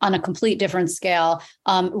is, on a complete different scale,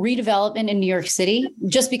 redevelopment in New York City.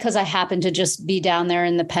 Just because I happen to just be down there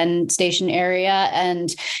in the Penn Station area,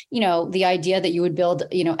 and the idea that you would build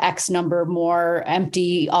X number more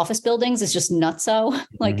empty office buildings is just nutso.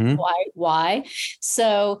 Like, why?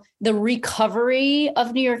 So the recovery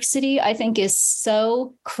of New York City, I think, is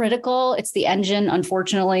so critical. It's the engine,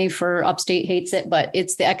 unfortunately, for upstate hates it, but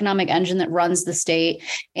it's the economic engine that runs the state,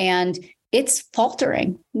 and it's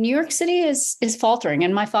faltering. New York City is faltering.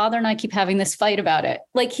 And my father and I keep having this fight about it.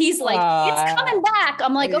 Like, he's like, it's coming back.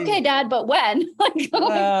 I'm like, okay, Dad, but when?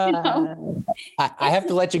 I have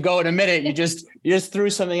to let you go in a minute. You just threw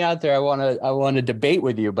something out there. I want to debate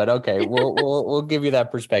with you, but okay, we'll give you that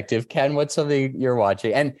perspective. Ken, what's something you're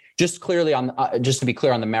watching? And just clearly just to be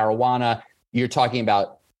clear on the marijuana, you're talking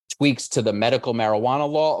about tweaks to the medical marijuana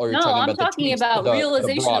law, or you're talking about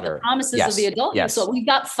realization of the promises of the adult use. So we've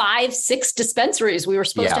got 5-6 dispensaries. We were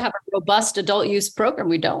supposed to have a robust adult use program.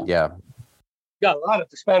 We don't. Yeah. Got a lot of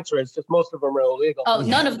dispensaries, just most of them are illegal. Oh,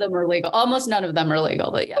 none of them are legal. Almost none of them are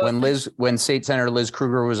legal. But yeah. When State Senator Liz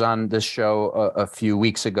Krueger was on this show a few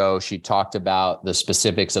weeks ago, she talked about the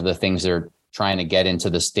specifics of the things they're trying to get into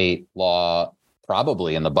the state law,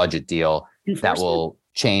 probably in the budget deal, that will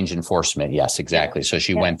change enforcement. Yes, exactly. Yeah. So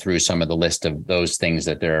she went through some of the list of those things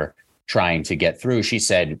that they're trying to get through. She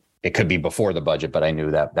said it could be before the budget, but I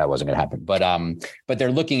knew that wasn't going to happen. But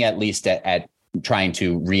they're looking at least at trying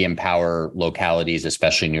to re-empower localities,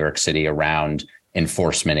 especially New York City, around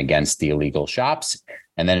enforcement against the illegal shops.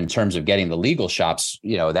 And then in terms of getting the legal shops,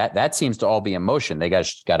 that seems to all be in motion. They got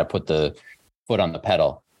to put the foot on the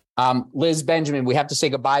pedal. Liz, Benjamin, we have to say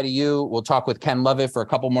goodbye to you. We'll talk with Ken Lovett for a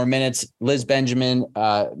couple more minutes. Liz, Benjamin,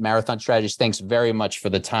 Marathon Strategist, thanks very much for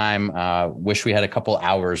the time. Wish we had a couple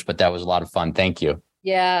hours, but that was a lot of fun. Thank you.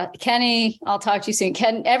 Yeah, Kenny, I'll talk to you soon.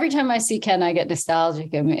 Ken, every time I see Ken, I get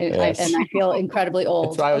nostalgic and I feel incredibly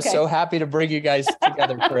old. That's why I was so happy to bring you guys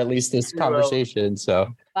together for at least this conversation. So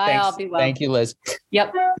bye, I'll be well. Thank you, Liz.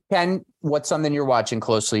 Yep. Ken, what's something you're watching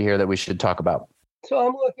closely here that we should talk about? So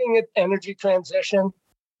I'm looking at energy transition.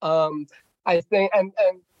 I think, and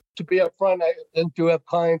to be upfront, I do have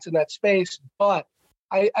clients in that space, but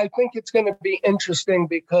I think it's going to be interesting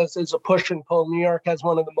because there's a push and pull. New York has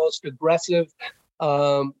one of the most aggressive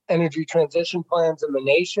energy transition plans in the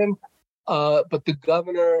nation, but the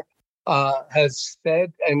governor has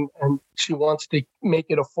said, and she wants to make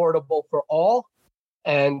it affordable for all.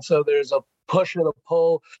 And so there's a push and a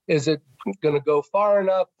pull. Is it going to go far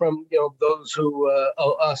enough from those who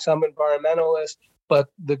some environmentalists? But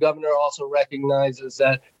the governor also recognizes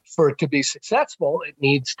that for it to be successful, it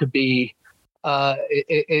needs to be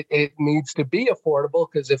it needs to be affordable,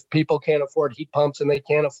 because if people can't afford heat pumps and they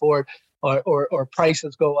can't afford or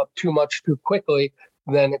prices go up too much too quickly,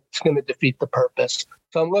 then it's going to defeat the purpose.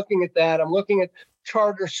 So I'm looking at that. I'm looking at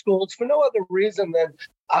charter schools for no other reason than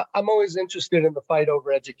I'm always interested in the fight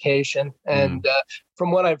over education. And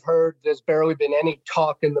from what I've heard, there's barely been any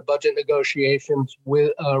talk in the budget negotiations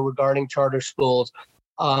regarding charter schools.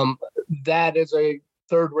 That is a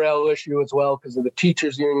third rail issue as well, because of the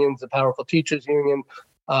teachers' unions, the powerful teachers' union.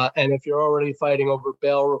 And if you're already fighting over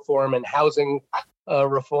bail reform and housing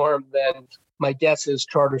reform, then my guess is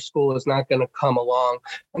charter school is not going to come along.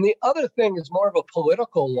 And the other thing is more of a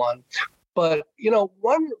political one. But,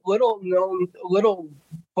 one little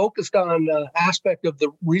focused on aspect of the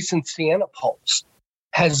recent Siena polls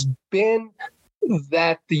has been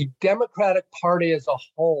that the Democratic Party as a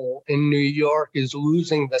whole in New York is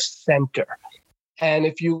losing the center. And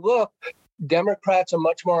if you look, Democrats are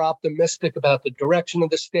much more optimistic about the direction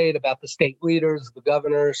of the state, about the state leaders, the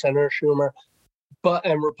governor, Senator Schumer,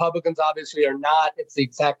 and Republicans obviously are not. It's the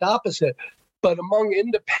exact opposite. But among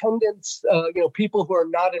independents, people who are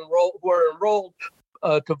not enrolled,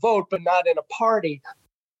 to vote, but not in a party,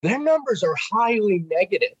 their numbers are highly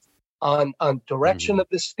negative on direction of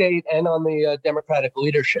the state and on the Democratic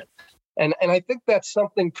leadership. And I think that's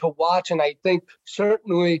something to watch. And I think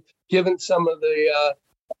certainly given some of the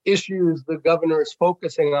issues the governor is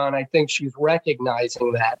focusing on, I think she's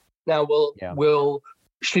recognizing that. Now, will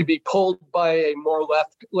she be pulled by a more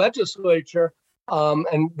left legislature?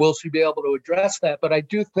 And will she be able to address that? But I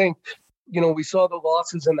do think, we saw the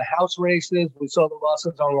losses in the House races. We saw the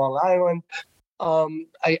losses on Long Island.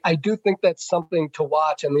 I do think that's something to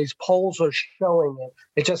watch. And these polls are showing it.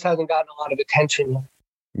 It just hasn't gotten a lot of attention yet.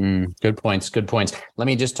 Good points. Let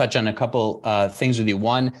me just touch on a couple things with you.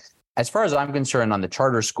 One, as far as I'm concerned on the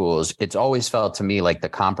charter schools, it's always felt to me like the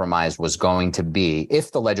compromise was going to be,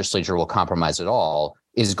 if the legislature will compromise at all,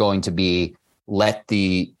 is going to be let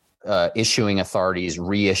the issuing authorities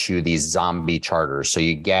reissue these zombie charters. So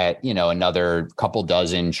you get, another couple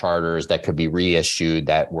dozen charters that could be reissued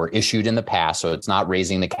that were issued in the past. So it's not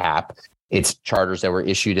raising the cap. It's charters that were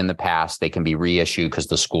issued in the past. They can be reissued because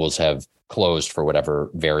the schools have closed for whatever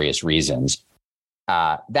various reasons.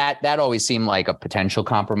 That always seemed like a potential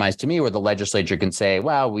compromise to me, where the legislature can say,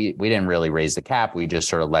 well, we didn't really raise the cap. We just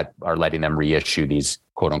sort of are letting them reissue these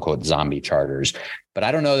quote unquote zombie charters. But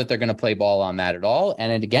I don't know that they're going to play ball on that at all.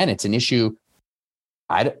 And again, it's an issue.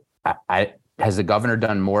 Has the governor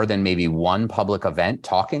done more than maybe one public event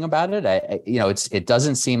talking about it? It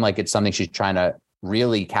doesn't seem like it's something she's trying to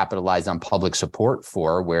really capitalize on public support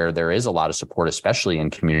for, where there is a lot of support, especially in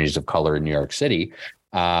communities of color in New York City.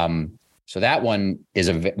 So that one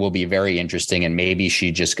will be very interesting. And maybe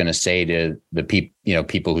she's just going to say to the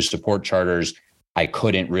people who support charters, I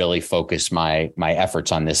couldn't really focus my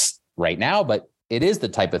efforts on this right now. But it is the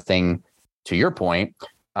type of thing, to your point,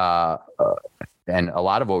 and a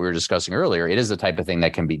lot of what we were discussing earlier, it is the type of thing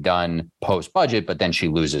that can be done post budget, but then she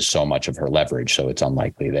loses so much of her leverage, so it's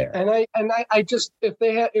unlikely there. And I just, if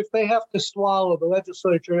they have to swallow the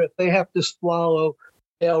legislature, if they have to swallow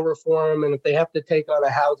bail reform, and if they have to take on a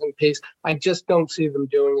housing piece, I just don't see them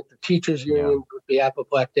doing it. The teachers union would be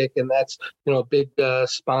apoplectic, and that's a big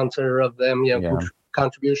sponsor of them,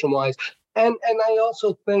 contribution wise. And I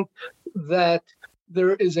also think that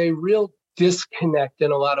there is a real disconnect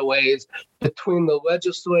in a lot of ways between the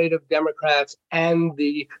legislative Democrats and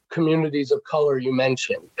the communities of color you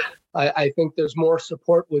mentioned. I think there's more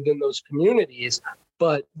support within those communities,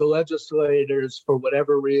 but the legislators, for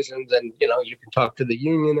whatever reasons, and you can talk to the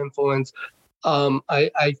union influence,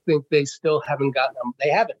 I think they still haven't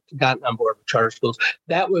gotten on board with charter schools.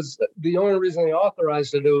 That was the only reason they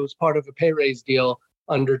authorized it. It was part of a pay raise deal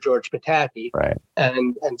under George Pataki. Right.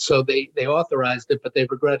 And so they authorized it, but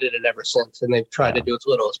they've regretted it ever since. And they've tried to do as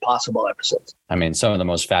little as possible ever since. I mean, some of the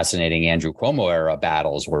most fascinating Andrew Cuomo era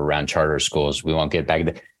battles were around charter schools. We won't get back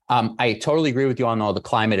to that. I totally agree with you on all the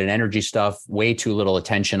climate and energy stuff. Way too little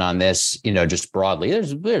attention on this, just broadly.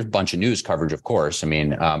 There's a bunch of news coverage, of course. I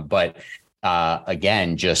mean, but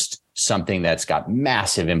again, just something that's got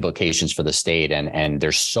massive implications for the state. And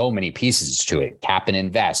there's so many pieces to it. Cap and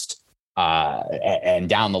invest. And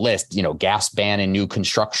down the list, gas ban in new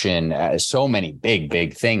construction, so many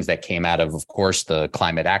big things that came out of course, the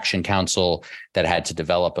Climate Action Council that had to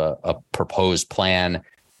develop a proposed plan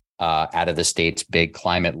out of the state's big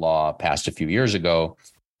climate law passed a few years ago.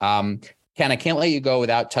 Ken, I can't let you go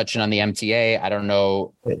without touching on the MTA. I don't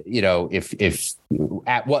know, if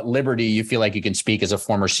at what liberty you feel like you can speak as a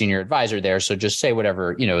former senior advisor there. So just say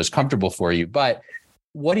whatever, is comfortable for you. But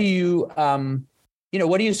what do you,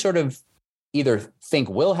 what do you sort of either think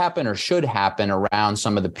will happen or should happen around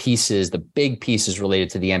some of the pieces, the big pieces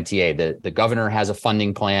related to the MTA? The governor has a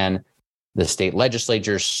funding plan. The state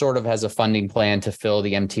legislature sort of has a funding plan to fill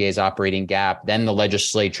the MTA's operating gap. Then the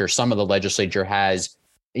legislature, some of the legislature has,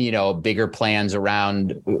 bigger plans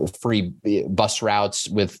around free bus routes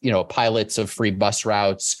with, pilots of free bus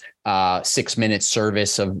routes, 6-minute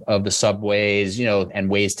service of the subways, and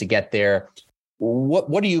ways to get there.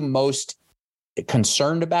 What are you most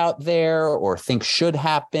concerned about there or think should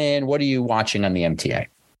happen? What are you watching on the MTA?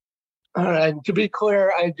 All right. To be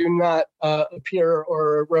clear, I do not appear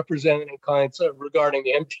or represent any clients regarding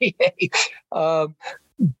the MTA.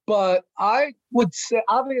 But I would say,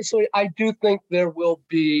 obviously, I do think there will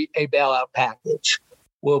be a bailout package.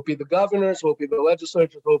 Will it be the governors? Will it be the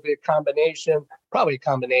legislatures? Will it be a combination? Probably a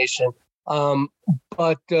combination.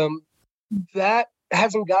 But that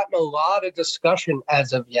hasn't gotten a lot of discussion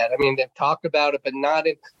as of yet. I mean, they've talked about it, but not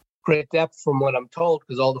in great depth from what I'm told,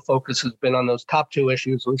 because all the focus has been on those top two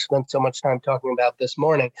issues we spent so much time talking about this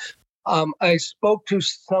morning. I spoke to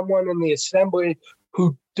someone in the assembly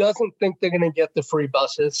who doesn't think they're going to get the free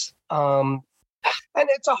buses. And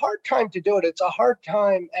it's a hard time to do it. It's a hard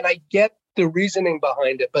time. And I get the reasoning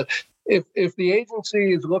behind it. But if the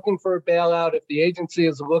agency is looking for a bailout, if the agency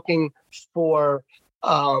is looking for,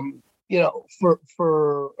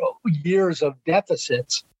 for years of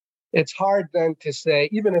deficits, it's hard then to say,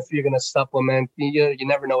 even if you're going to supplement, you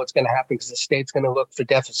never know what's going to happen because the state's going to look for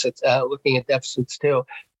deficits, looking at deficits too.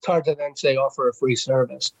 It's hard to then say offer a free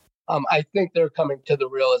service. I think they're coming to the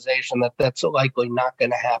realization that that's likely not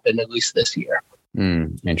going to happen, at least this year.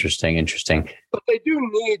 Interesting. But they do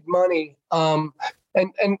need money. And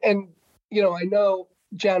I know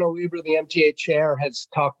Jana Lieber, the MTA chair, has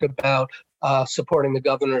talked about supporting the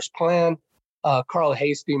governor's plan. Carl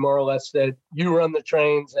Hastie more or less said, "You run the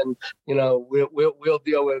trains, and we'll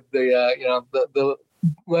deal with the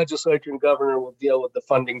legislature and governor will deal with the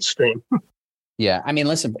funding stream." Yeah, I mean,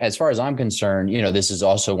 listen, as far as I'm concerned, this is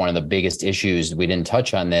also one of the biggest issues. We didn't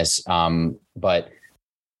touch on this, but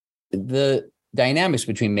the dynamics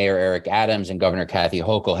between Mayor Eric Adams and Governor Kathy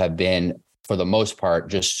Hochul have been, for the most part,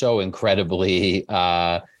 just so incredibly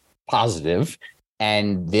positive.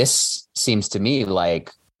 And this seems to me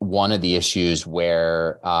like one of the issues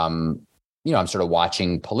where, I'm sort of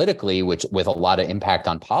watching politically, which with a lot of impact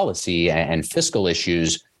on policy and fiscal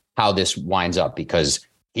issues, how this winds up, because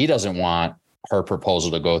he doesn't want her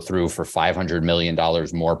proposal to go through for $500 million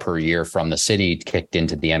more per year from the city kicked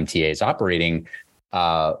into the MTA's operating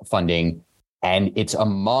funding. And it's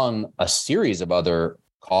among a series of other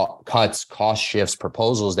cuts, cost shifts,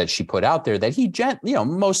 proposals that she put out there that he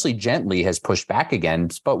mostly gently has pushed back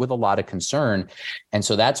against, but with a lot of concern. And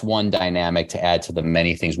so that's one dynamic to add to the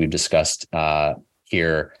many things we've discussed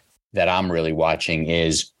here that I'm really watching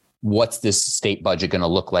is, what's this state budget going to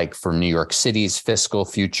look like for New York City's fiscal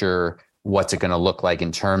future? What's it going to look like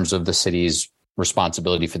in terms of the city's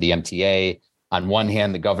responsibility for the MTA? On one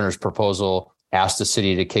hand, the governor's proposal asked the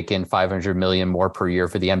city to kick in $500 million more per year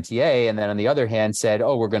for the MTA. And then on the other hand said,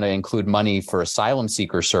 we're going to include money for asylum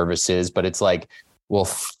seeker services. But it's like, well,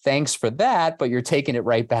 thanks for that, but you're taking it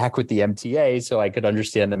right back with the MTA. So I could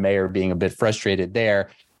understand the mayor being a bit frustrated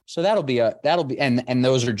there. So and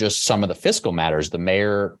those are just some of the fiscal matters. The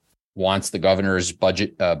mayor wants the governor's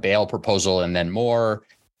budget bail proposal and then more.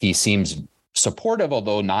 He seems supportive,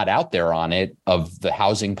 although not out there on it, of the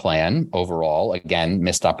housing plan overall. Again,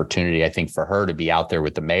 missed opportunity, I think, for her to be out there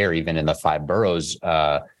with the mayor, even in the 5 boroughs,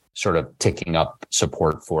 sort of ticking up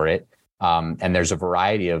support for it. And there's a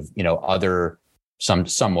variety of, other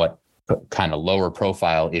somewhat kind of lower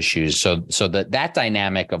profile issues. So that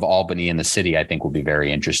dynamic of Albany and the city, I think, will be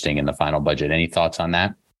very interesting in the final budget. Any thoughts on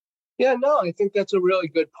that? Yeah, no, I think that's a really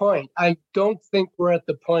good point. I don't think we're at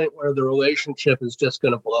the point where the relationship is just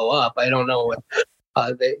going to blow up. I don't know what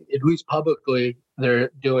at least publicly they're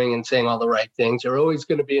doing and saying all the right things. You're always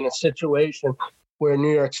going to be in a situation where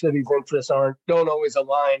New York City's interests don't always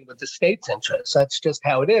align with the state's interests. That's just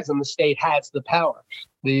how it is, and the state has the power.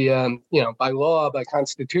 By law, by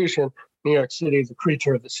constitution, New York City is a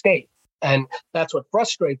creature of the state. And that's what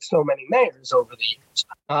frustrates so many mayors over the years.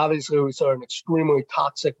 Obviously, we saw an extremely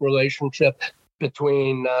toxic relationship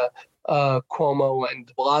between Cuomo and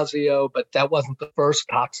de Blasio, but that wasn't the first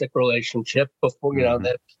toxic relationship before,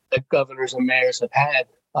 that governors and mayors have had.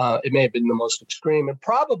 It may have been the most extreme, and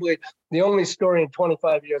probably the only story in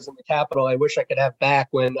 25 years in the Capitol I wish I could have back.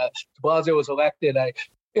 When de Blasio was elected, I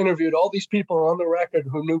interviewed all these people on the record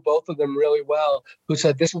who knew both of them really well, who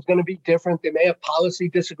said this is going to be different. They may have policy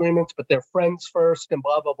disagreements, but they're friends first and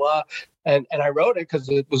blah, blah, blah. And I wrote it because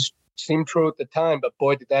it seemed true at the time, but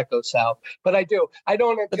boy, did that go south. But I don't.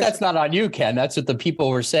 But that's not on you, Ken. That's what the people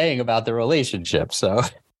were saying about the relationship. So,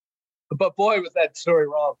 but boy, was that story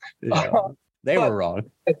wrong. Yeah, they were wrong.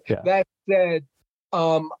 Yeah. That said,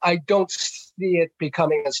 I don't see it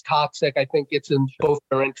becoming as toxic. I think it's in both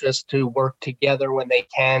their interest to work together when they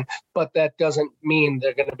can, but that doesn't mean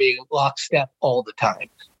they're going to be lockstep all the time.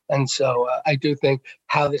 And so I do think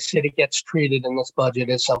how the city gets treated in this budget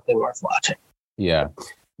is something worth watching. Yeah,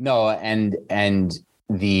 no. And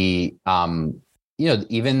the,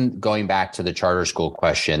 even going back to the charter school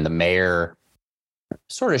question, the mayor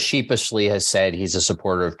sort of sheepishly has said he's a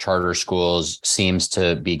supporter of charter schools, seems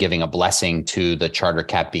to be giving a blessing to the charter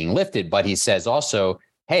cap being lifted. But he says also,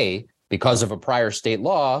 hey, because of a prior state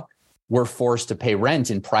law, we're forced to pay rent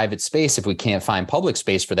in private space if we can't find public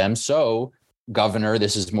space for them. So, Governor,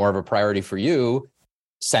 this is more of a priority for you.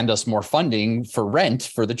 Send us more funding for rent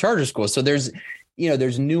for the charter schools. So there's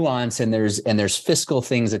nuance and there's fiscal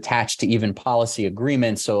things attached to even policy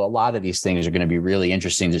agreements. So a lot of these things are going to be really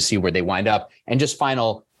interesting to see where they wind up. And just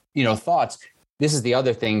final, thoughts. This is the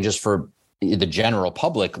other thing just for the general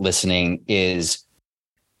public listening is,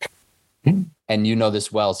 and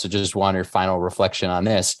this well, so just want your final reflection on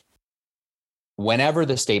this. Whenever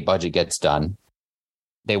the state budget gets done,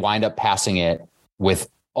 they wind up passing it with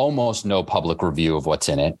almost no public review of what's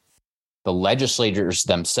in it. The legislators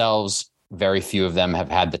themselves, very few of them have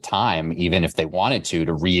had the time, even if they wanted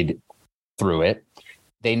to read through it.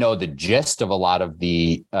 They know the gist of a lot of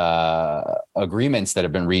the agreements that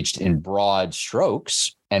have been reached in broad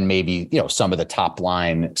strokes and maybe, some of the top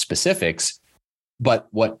line specifics. But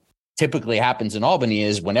what typically happens in Albany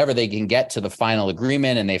is whenever they can get to the final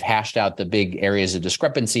agreement and they've hashed out the big areas of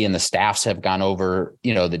discrepancy and the staffs have gone over,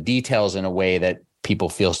 the details in a way that people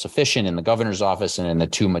feel sufficient in the governor's office and in the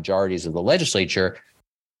two majorities of the legislature,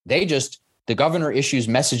 the governor issues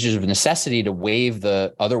messages of necessity to waive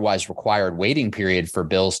the otherwise required waiting period for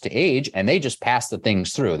bills to age, and they just pass the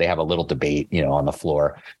things through. They have a little debate, on the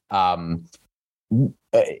floor.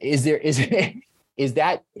 Is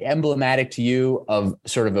that emblematic to you of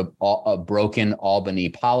sort of a broken Albany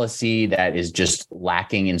policy that is just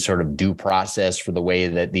lacking in sort of due process for the way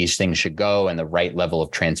that these things should go and the right level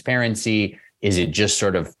of transparency? Is it just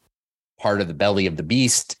sort of part of the belly of the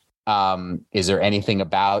beast? Is there anything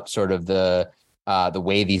about sort of the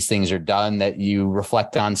way these things are done that you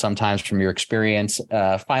reflect on sometimes from your experience?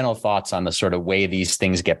 Final thoughts on the sort of way these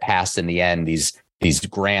things get passed in the end, these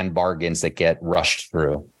grand bargains that get rushed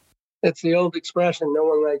through. It's the old expression, no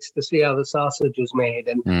one likes to see how the sausage is made.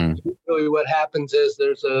 And really what happens is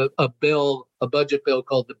there's a budget bill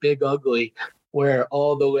called the Big Ugly, where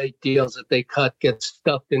all the late deals that they cut get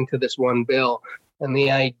stuffed into this one bill. And the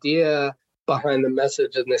idea behind the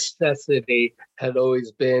message of necessity had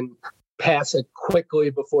always been pass it quickly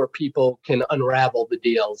before people can unravel the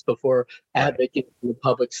deals, before advocates and the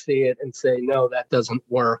public see it and say, no, that doesn't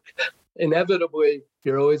work. Inevitably,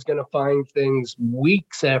 you're always going to find things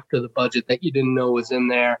weeks after the budget that you didn't know was in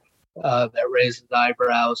there that raises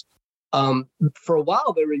eyebrows. For a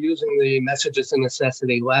while, they were using the messages of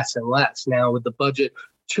necessity less and less. Now, with the budget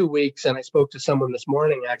 2 weeks, and I spoke to someone this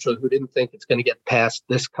morning, actually, who didn't think it's going to get passed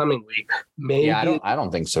this coming week. Maybe, I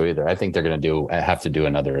don't think so either. I think they're going to have to do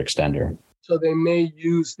another extender. So they may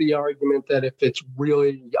use the argument that if it's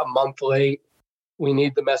really a month late, we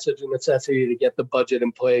need the message of necessity to get the budget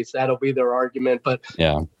in place. That'll be their argument. But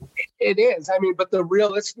it is. I mean, but the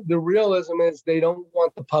realism is they don't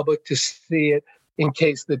want the public to see it in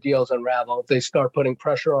case the deals unravel. If they start putting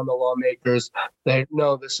pressure on the lawmakers, they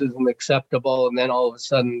know this isn't acceptable. And then all of a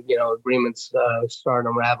sudden, agreements start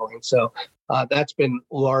unraveling. So that's been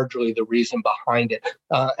largely the reason behind it.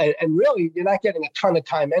 And really, you're not getting a ton of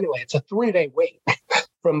time anyway. It's a 3-day wait.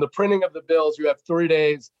 From the printing of the bills, you have 3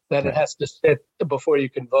 days that it has to sit before you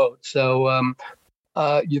can vote. So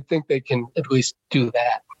you'd think they can at least do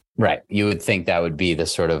that. Right. You would think that would be the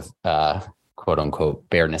sort of quote unquote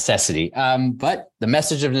bare necessity. But the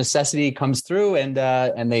message of necessity comes through and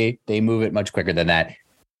they move it much quicker than that.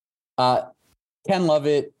 Ken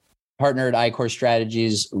Lovett, partner at I-Corps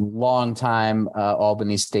Strategies, longtime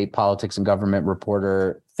Albany state politics and government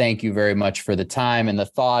reporter. Thank you very much for the time and the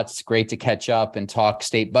thoughts. Great to catch up and talk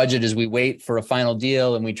state budget as we wait for a final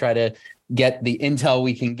deal and we try to get the intel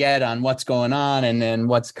we can get on what's going on and then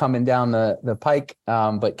what's coming down the pike.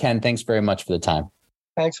 But Ken, thanks very much for the time.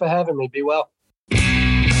 Thanks for having me. Be well.